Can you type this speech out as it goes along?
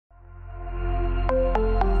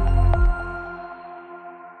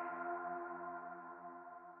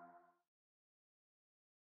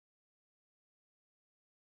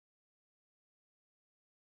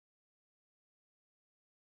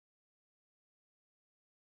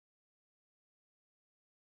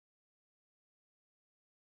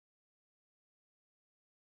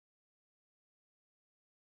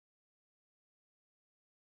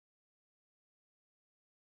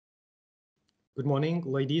Good morning,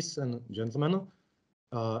 ladies and gentlemen.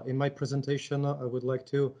 In my presentation, I would like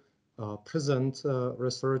to present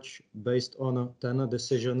research based on 10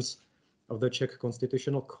 decisions of the Czech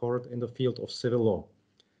Constitutional Court in the field of civil law.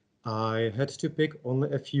 I had to pick only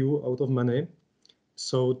a few out of many,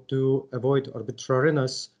 so to avoid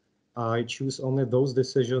arbitrariness, I choose only those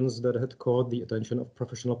decisions that had caught the attention of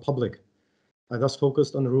professional public. I thus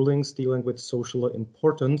focused on rulings dealing with socially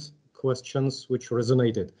important questions which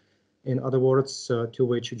resonated. In other words, to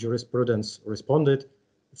which jurisprudence responded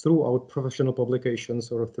throughout professional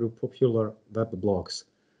publications or through popular web blogs.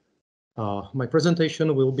 My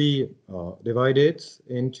presentation will be divided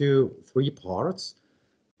into 3 parts.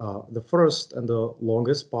 The first and the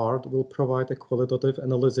longest part will provide a qualitative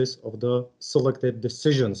analysis of the selected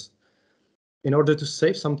decisions. In order to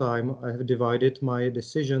save some time, I have divided my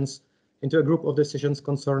decisions into a group of decisions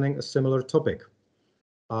concerning a similar topic.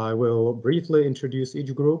 I will briefly introduce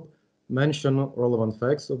each group, mention relevant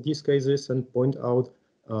facts of these cases, and point out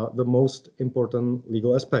the most important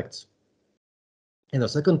legal aspects. In the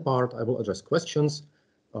second part, I will address questions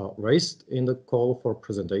raised in the call for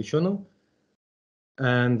presentation.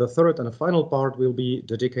 And the third and final part will be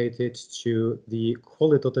dedicated to the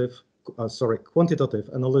quantitative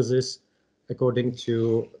analysis according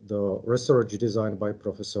to the research designed by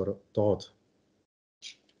Professor Todd.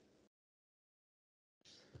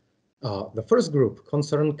 The first group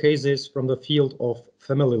concerned cases from the field of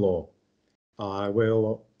family law. I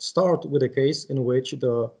will start with a case in which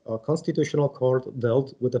the Constitutional Court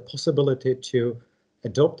dealt with the possibility to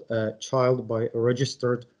adopt a child by a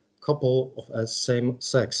registered couple of a same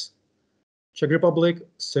sex. Czech Republic,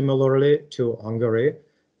 similarly to Hungary,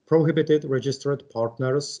 prohibited registered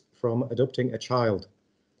partners from adopting a child.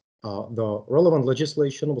 The relevant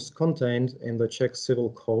legislation was contained in the Czech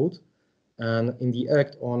Civil Code and in the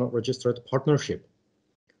Act on Registered Partnership.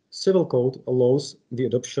 Civil Code allows the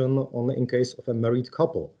adoption only in case of a married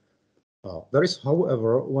couple. There is,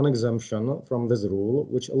 however, one exemption from this rule,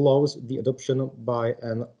 which allows the adoption by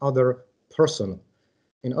an other person.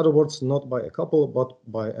 In other words, not by a couple, but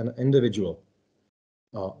by an individual.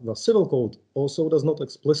 The Civil Code also does not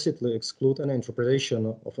explicitly exclude an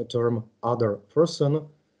interpretation of a term other person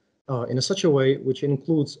in such a way which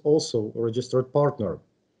includes also a registered partner.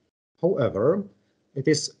 However, it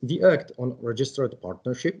is the Act on Registered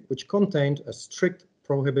Partnership which contained a strict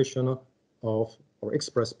prohibition of, or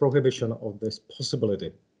express prohibition of this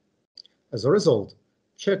possibility. As a result,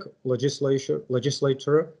 Czech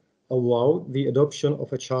legislature allowed the adoption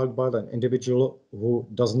of a child by an individual who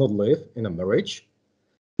does not live in a marriage.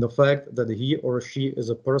 The fact that he or she is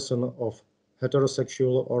a person of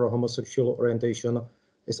heterosexual or homosexual orientation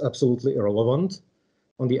is absolutely irrelevant.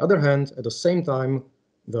 On the other hand, at the same time,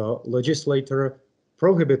 the legislator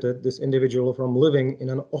prohibited this individual from living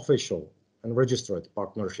in an official and registered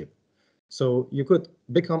partnership. So you could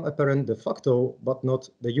become a parent de facto, but not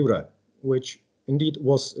de jure, which indeed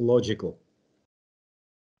was illogical.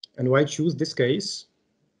 And why choose this case?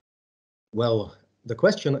 Well, the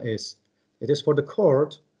question is, it is for the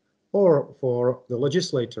court or for the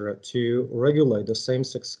legislator to regulate the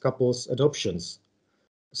same-sex couples' adoptions,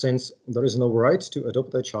 since there is no right to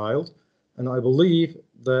adopt a child. And I believe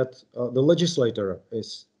that the legislator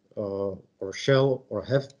is or shall or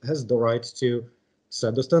has the right to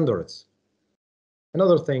set the standards.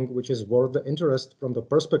 Another thing which is worth the interest from the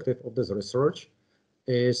perspective of this research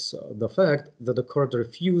is the fact that the court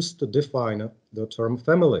refused to define the term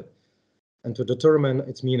family and to determine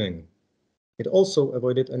its meaning. It also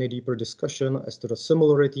avoided any deeper discussion as to the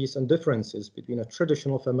similarities and differences between a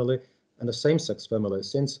traditional family and a same-sex family,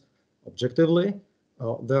 since objectively,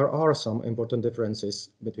 there are some important differences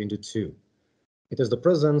between the two. It is the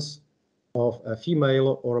presence of a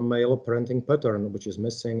female or male parenting pattern which is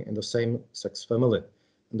missing in the same-sex family.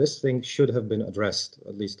 And this thing should have been addressed,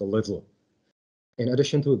 at least a little. In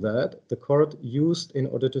addition to that, the court used, in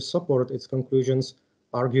order to support its conclusions,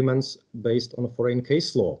 arguments based on foreign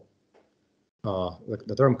case law.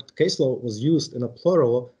 The term case law was used in a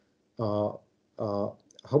plural.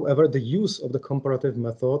 However, the use of the comparative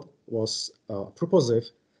method was purposive,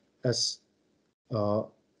 as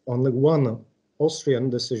only one Austrian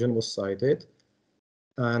decision was cited.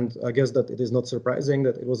 And I guess that it is not surprising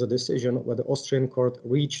that it was a decision where the Austrian court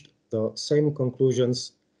reached the same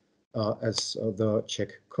conclusions as the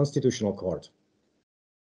Czech Constitutional Court.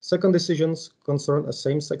 Second decisions concern a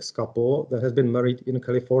same-sex couple that has been married in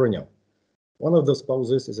California. One of the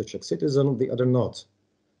spouses is a Czech citizen, the other not.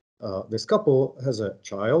 This couple has a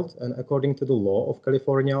child, and according to the law of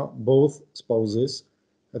California, both spouses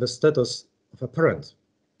have a status of a parent.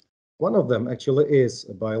 One of them actually is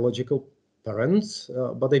a biological parents,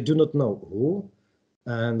 but they do not know who,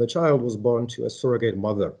 and the child was born to a surrogate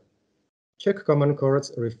mother. Czech common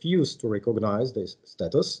courts refused to recognize this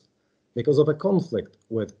status because of a conflict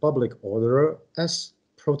with public order as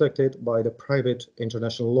protected by the private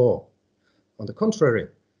international law. On the contrary,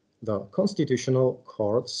 the Constitutional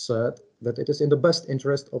Court said that it is in the best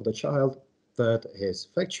interest of the child that his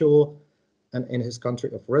factual and in his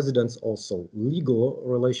country of residence also legal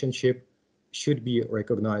relationship should be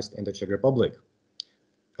recognized in the Czech Republic,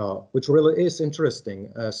 which really is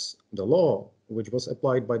interesting as the law, which was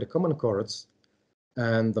applied by the common courts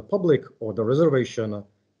and the public or the reservation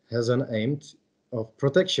has an aim of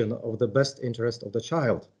protection of the best interest of the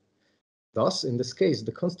child. Thus, in this case,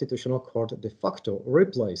 the Constitutional Court de facto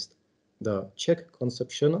replaced the Czech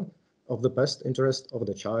conception of the best interest of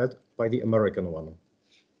the child by the American one.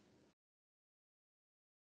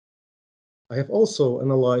 I have also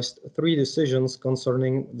analyzed 3 decisions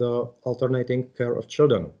concerning the alternating care of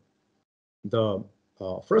children. The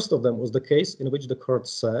first of them was the case in which the court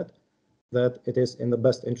said that it is in the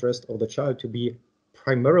best interest of the child to be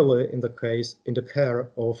primarily in the care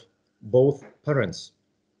of both parents.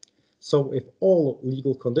 So if all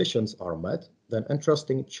legal conditions are met, then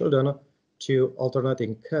entrusting children to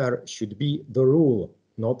alternating care should be the rule,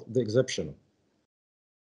 not the exception.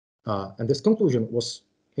 And this conclusion was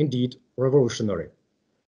indeed revolutionary.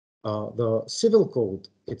 The civil code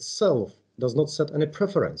itself does not set any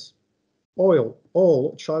preference.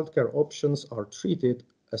 All childcare options are treated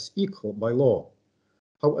as equal by law.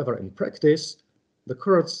 However, in practice, the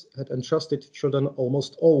courts had entrusted children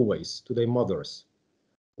almost always to their mothers.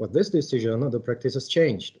 With this decision, the practice has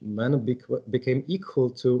changed. Men became equal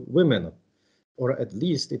to women, or at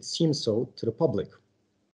least it seems so to the public.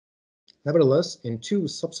 Nevertheless, in 2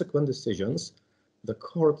 subsequent decisions, the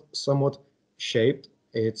court somewhat shaped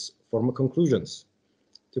its former conclusions.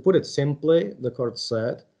 To put it simply, the court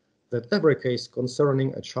said that every case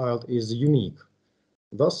concerning a child is unique.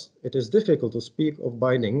 Thus, it is difficult to speak of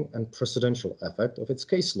binding and precedential effect of its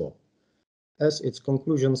case law, as its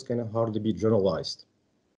conclusions can hardly be generalized.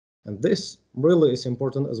 And this really is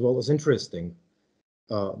important as well as interesting.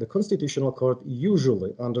 The Constitutional Court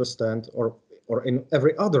usually understands, or in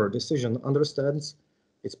every other decision, understands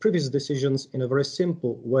its previous decisions in a very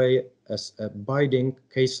simple way as a binding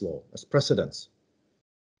case law, as precedents.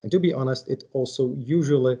 And to be honest, it also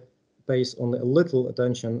usually pays only a little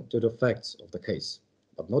attention to the facts of the case,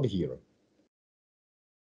 but not here.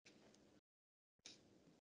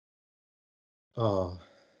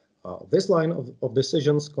 This line of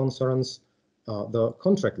decisions concerns the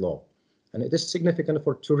contract law, and it is significant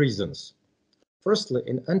for 2 reasons. Firstly,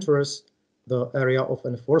 it enters the area of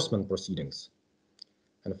enforcement proceedings.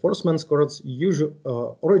 Enforcement courts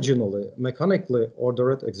originally mechanically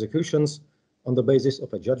ordered executions on the basis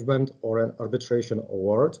of a judgment or an arbitration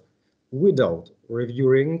award without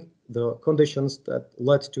reviewing the conditions that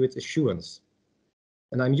led to its issuance.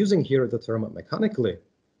 And I'm using here the term mechanically,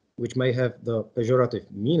 which may have the pejorative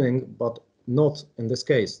meaning, but not in this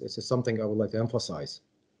case. This is something I would like to emphasize.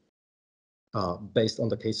 Based on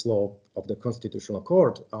the case law of the Constitutional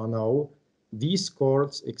Court, are now these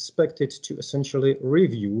courts expected to essentially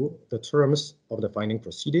review the terms of the finding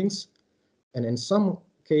proceedings, and in some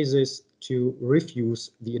cases to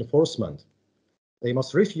refuse the enforcement. They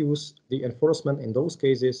must refuse the enforcement in those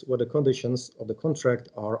cases where the conditions of the contract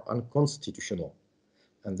are unconstitutional.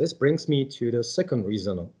 And this brings me to the second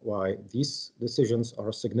reason why these decisions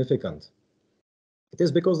are significant. It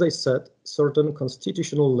is because they set certain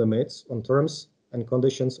constitutional limits on terms and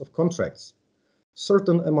conditions of contracts,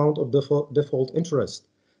 certain amount of default interest,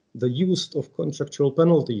 the use of contractual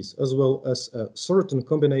penalties, as well as a certain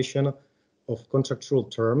combination of contractual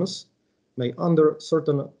terms may under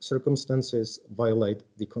certain circumstances violate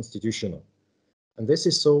the Constitution. And this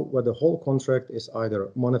is so where the whole contract is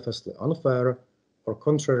either manifestly unfair or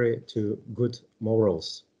contrary to good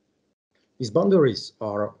morals. These boundaries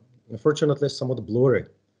are unfortunately somewhat blurry,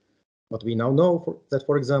 but we now know that,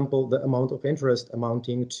 for example, the amount of interest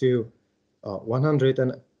amounting to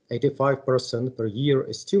 185% per year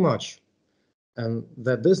is too much, and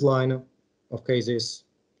that this line of cases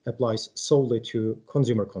applies solely to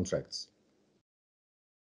consumer contracts.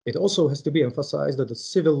 It also has to be emphasized that the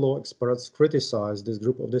civil law experts criticize this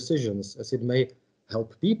group of decisions as it may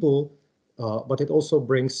help people, but it also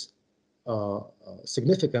brings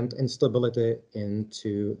significant instability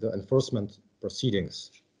into the enforcement proceedings.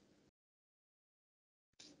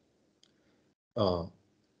 And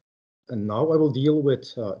now I will deal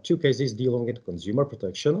with 2 cases dealing with consumer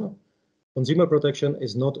protection. Consumer protection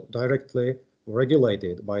is not directly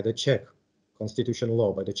regulated by the Czech constitutional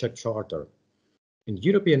law, by the Czech charter. In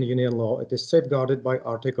European Union law, it is safeguarded by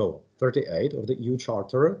Article 38 of the EU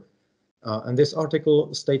Charter, and this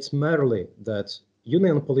article states merely that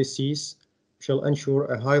Union policies shall ensure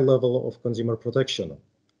a high level of consumer protection.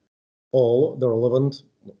 All the relevant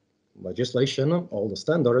legislation, all the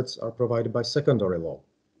standards are provided by secondary law.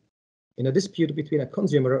 In a dispute between a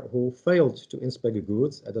consumer who failed to inspect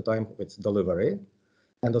goods at the time of its delivery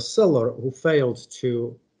and a seller who failed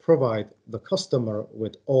to provide the customer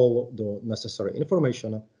with all the necessary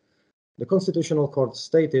information, the Constitutional Court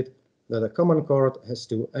stated that a common court has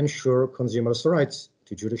to ensure consumers' rights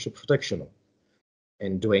to judicial protection.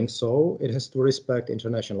 In doing so, it has to respect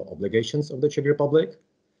international obligations of the Czech Republic,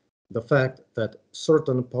 the fact that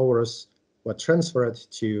certain powers were transferred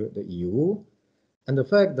to the EU, and the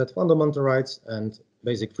fact that fundamental rights and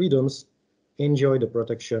basic freedoms enjoy the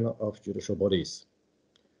protection of judicial bodies.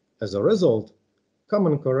 As a result,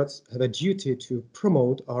 common courts have a duty to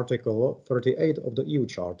promote Article 38 of the EU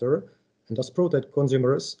Charter and thus protect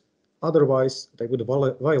consumers, otherwise they would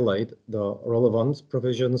violate the relevant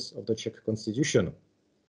provisions of the Czech Constitution.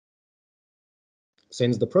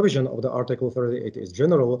 Since the provision of the Article 38 is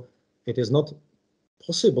general, it is not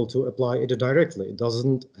possible to apply it directly. It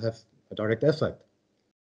doesn't have a direct effect.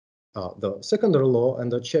 The secondary law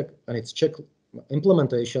and its Czech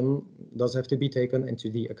implementation does have to be taken into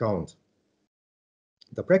the account.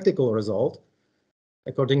 The practical result,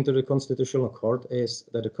 according to the Constitutional Court, is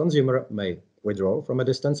that the consumer may withdraw from a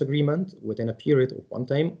distance agreement within a period of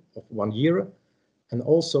 1 year, and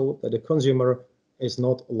also that the consumer is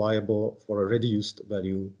not liable for a reduced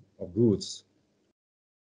value of goods.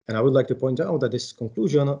 And I would like to point out that this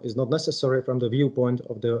conclusion is not necessary from the viewpoint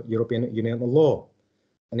of the European Union law.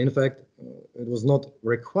 And in fact, it was not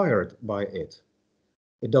required by it.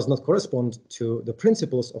 It does not correspond to the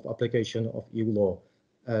principles of application of EU law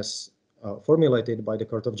as formulated by the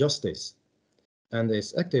Court of Justice, and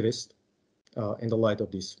is activist in the light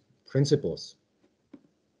of these principles.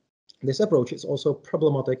 This approach is also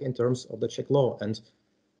problematic in terms of the Czech law, and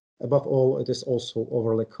above all, it is also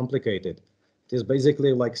overly complicated. It is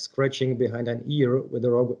basically like scratching behind an ear with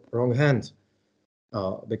the wrong hand,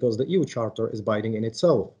 because the EU Charter is binding in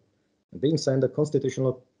itself. And being said, the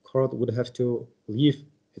Constitutional Court would have to leave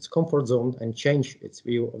its comfort zone and change its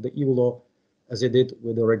view of the EU law as it did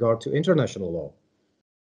with regard to international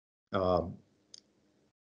law.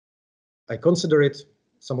 I consider it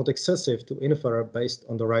somewhat excessive to infer based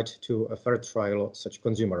on the right to a fair trial such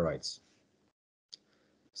consumer rights.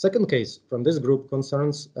 Second case from this group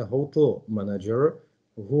concerns a hotel manager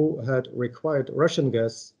who had required Russian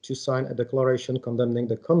guests to sign a declaration condemning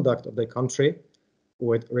the conduct of the country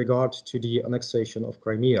with regard to the annexation of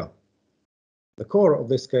Crimea. The core of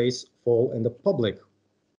this case fall in the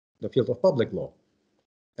field of public law,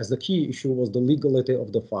 as the key issue was the legality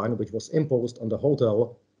of the fine which was imposed on the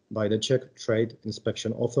hotel by the Czech Trade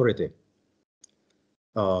Inspection Authority.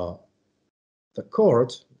 The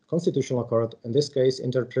Constitutional Court, in this case,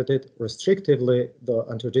 interpreted restrictively the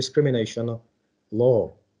anti-discrimination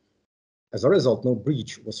law. As a result, no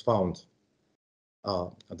breach was found.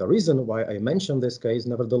 The reason why I mention this case,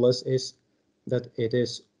 nevertheless, is that it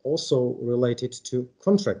is also related to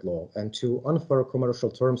contract law and to unfair commercial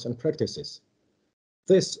terms and practices.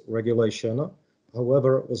 This regulation,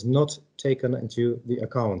 however, was not taken into the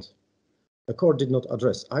account. The court did not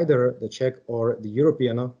address either the Czech or the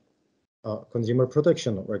European consumer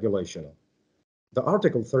protection regulation. The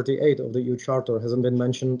Article 38 of the EU Charter hasn't been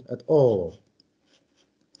mentioned at all.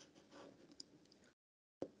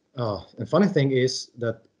 And funny thing is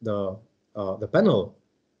that the panel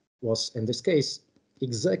was, in this case,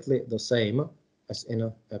 exactly the same as in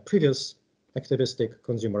a previous activistic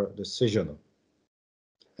consumer decision.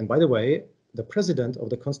 And by the way, the president of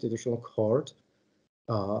the Constitutional Court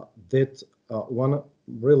did one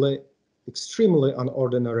really extremely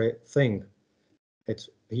unordinary thing.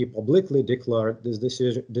 He publicly declared this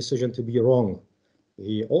decision to be wrong.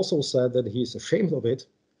 He also said that he is ashamed of it,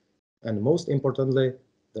 and most importantly,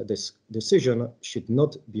 that this decision should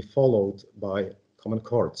not be followed by common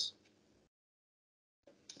courts.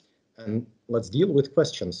 And let's deal with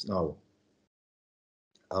questions now.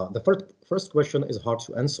 The first question is hard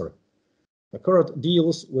to answer. The court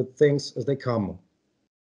deals with things as they come.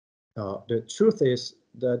 The truth is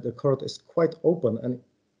that the court is quite open, and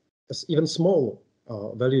as even small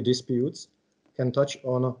value disputes can touch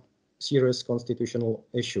on serious constitutional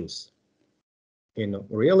issues. In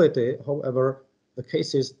reality, however, the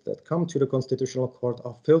cases that come to the Constitutional Court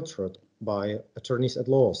are filtered by attorneys at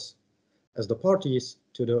law, as the parties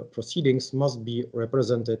to the proceedings must be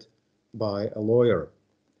represented by a lawyer.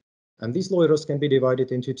 And these lawyers can be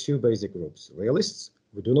divided into two basic groups: realists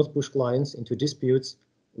We do not push clients into disputes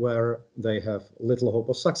where they have little hope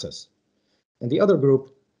of success. And the other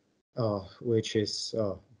group, which is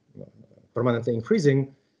permanently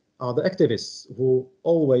increasing, are the activists who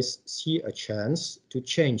always see a chance to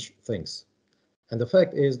change things. And the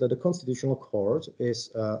fact is that the Constitutional Court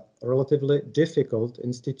is a relatively difficult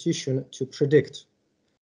institution to predict.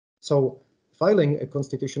 So filing a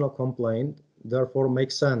constitutional complaint therefore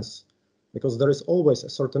makes sense, because there is always a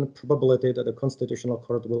certain probability that the Constitutional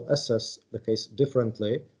Court will assess the case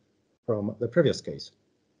differently from the previous case.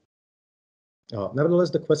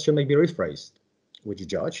 Nevertheless, the question may be rephrased. Which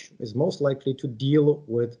judge is most likely to deal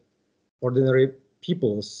with ordinary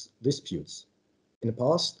people's disputes? In the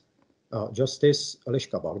past, Justice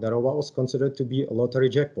Eliška Bagdarová was considered to be a lottery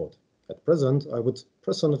jackpot. At present, I would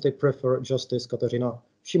personally prefer Justice Kateřina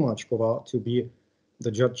Šimáčková to be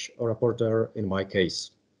the judge or rapporteur in my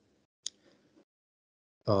case.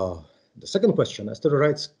 The second question, as to the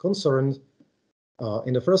rights concerned,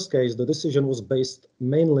 in the first case, the decision was based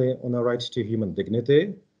mainly on a right to human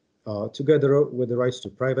dignity, together with the rights to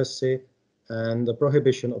privacy and the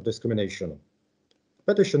prohibition of discrimination.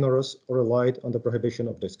 Petitioners relied on the prohibition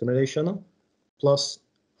of discrimination, plus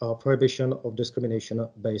prohibition of discrimination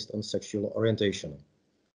based on sexual orientation.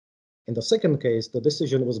 In the second case, the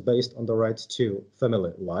decision was based on the right to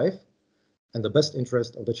family life and the best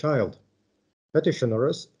interest of the child.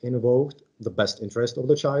 Petitioners invoked the best interest of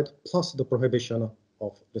the child plus the prohibition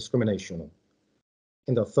of discrimination.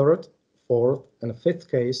 In the third, fourth, and fifth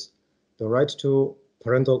case, the right to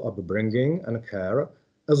parental upbringing and care,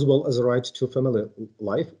 as well as the right to family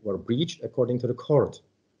life, were breached according to the court.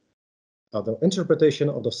 The interpretation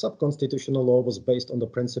of the subconstitutional law was based on the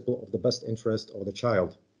principle of the best interest of the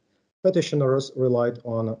child. Petitioners relied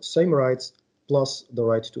on same rights plus the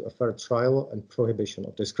right to a fair trial and prohibition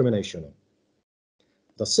of discrimination.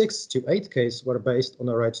 The sixth to eighth case were based on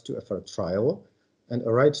a right to a fair trial and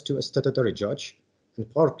a right to a statutory judge,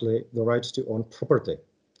 and partly the right to own property.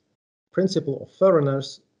 Principle of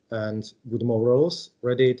fairness and good morals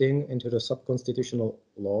radiating into the subconstitutional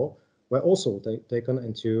law were also taken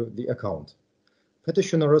into the account.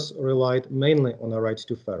 Petitioners relied mainly on a right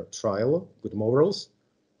to fair trial, good morals,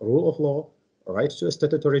 rule of law, a right to a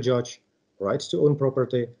statutory judge, right to own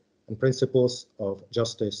property, and principles of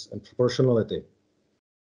justice and proportionality.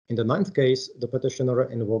 In the ninth case, the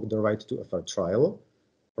petitioner invoked the right to a fair trial,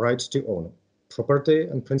 right to own property,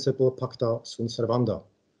 and principle pacta sunt servanda.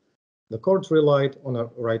 The court relied on a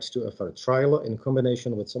right to a fair trial in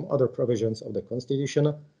combination with some other provisions of the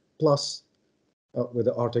Constitution, plus with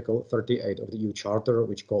the Article 38 of the EU Charter,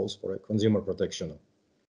 which calls for a consumer protection.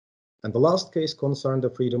 And the last case concerned the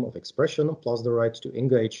freedom of expression, plus the right to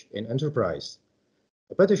engage in enterprise.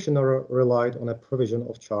 The petitioner relied on a provision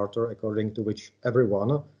of Charter according to which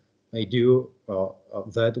everyone may do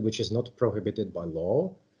that which is not prohibited by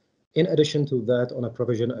law. In addition to that, on a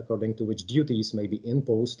provision according to which duties may be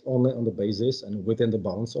imposed only on the basis and within the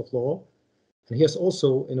bounds of law. And he has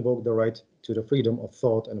also invoked the right to the freedom of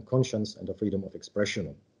thought and conscience and the freedom of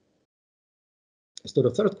expression. As to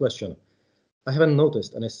the third question, I haven't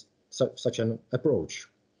noticed any such an approach.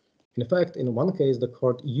 In fact, in one case, the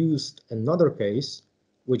court used another case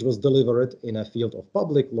which was delivered in a field of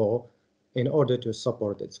public law in order to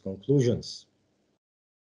support its conclusions.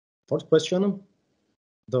 Fourth question,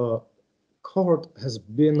 the court has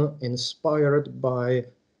been inspired by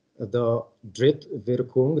the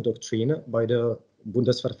Drittwirkung doctrine by the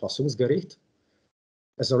Bundesverfassungsgericht.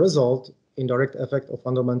 As a result, indirect effect of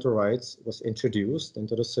fundamental rights was introduced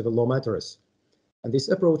into the civil law matters. And this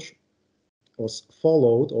approach was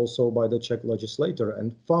followed also by the Czech legislator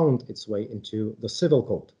and found its way into the civil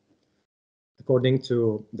code. According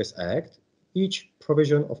to this act, each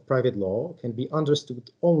provision of private law can be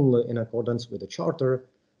understood only in accordance with the Charter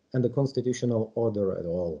and the constitutional order at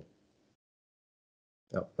all.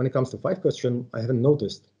 Now, when it comes to fifth question, I haven't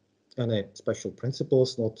noticed any special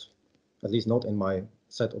principles, at least not in my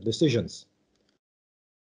set of decisions.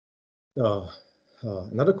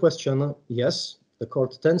 Another question, yes, the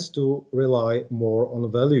court tends to rely more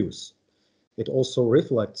on values. It also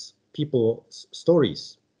reflects people's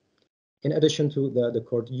stories. In addition to that, the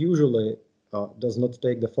court usually does not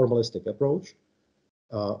take the formalistic approach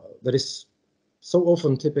that is so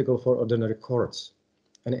often typical for ordinary courts.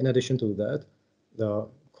 And in addition to that, the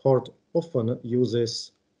court often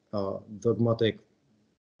uses dogmatic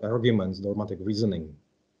arguments, dogmatic reasoning.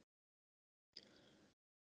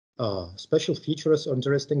 Special features or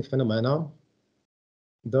interesting phenomena.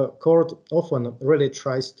 The court often really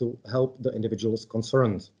tries to help the individuals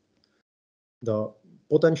concerned. The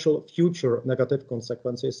potential future negative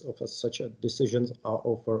consequences of such a decisions are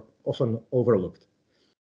often overlooked.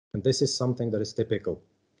 And this is something that is typical,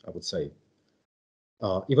 I would say.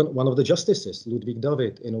 Even one of the justices, Ludvík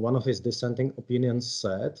David, in one of his dissenting opinions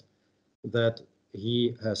said that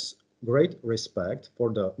he has great respect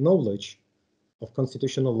for the knowledge of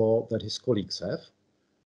constitutional law that his colleagues have.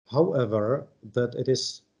 However, that it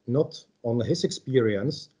is not on his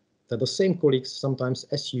experience that the same colleagues sometimes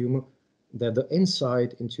assume that the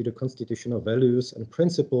insight into the constitutional values and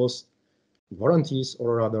principles guarantees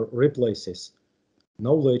or rather replaces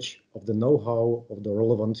knowledge of the know-how of the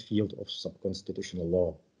relevant field of subconstitutional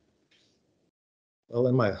law. Well,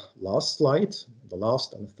 in my last slide, the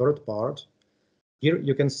last and third part, here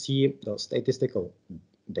you can see the statistical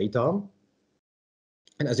data.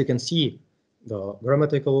 And as you can see, the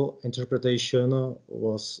grammatical interpretation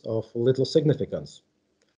was of little significance.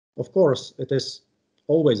 Of course, it is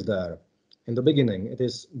always there. In the beginning, it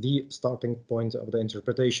is the starting point of the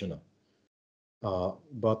interpretation.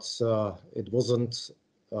 But it wasn't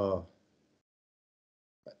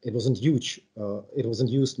huge. It wasn't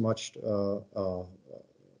used much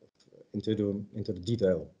into the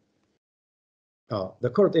detail. The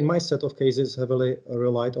court in my set of cases heavily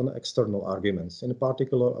relied on external arguments, in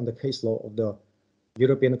particular on the case law of the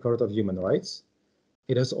European Court of Human Rights.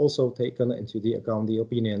 It has also taken into the account the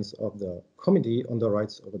opinions of the Committee on the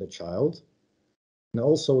Rights of the Child. And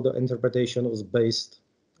also the interpretation was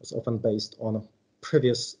often based on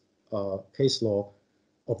previous case law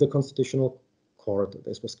of the Constitutional Court.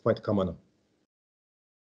 This was quite common.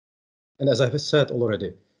 And as I have said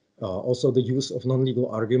already, also the use of non-legal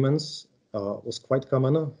arguments was quite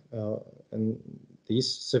common in these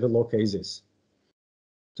civil law cases.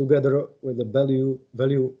 Together with the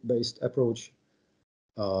value-based approach,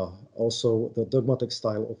 also the dogmatic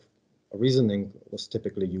style of reasoning was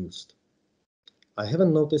typically used. I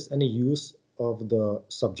haven't noticed any use of the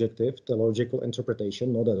subjective teleological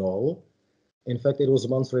interpretation, not at all. In fact, it was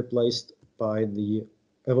once replaced by the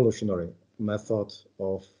evolutionary method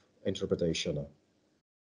of interpretation.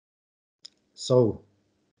 So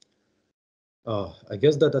I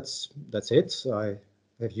guess that's it. I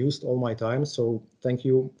have used all my time, so thank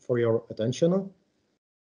you for your attention,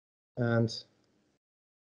 and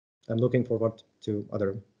I'm looking forward to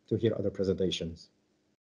hear other presentations.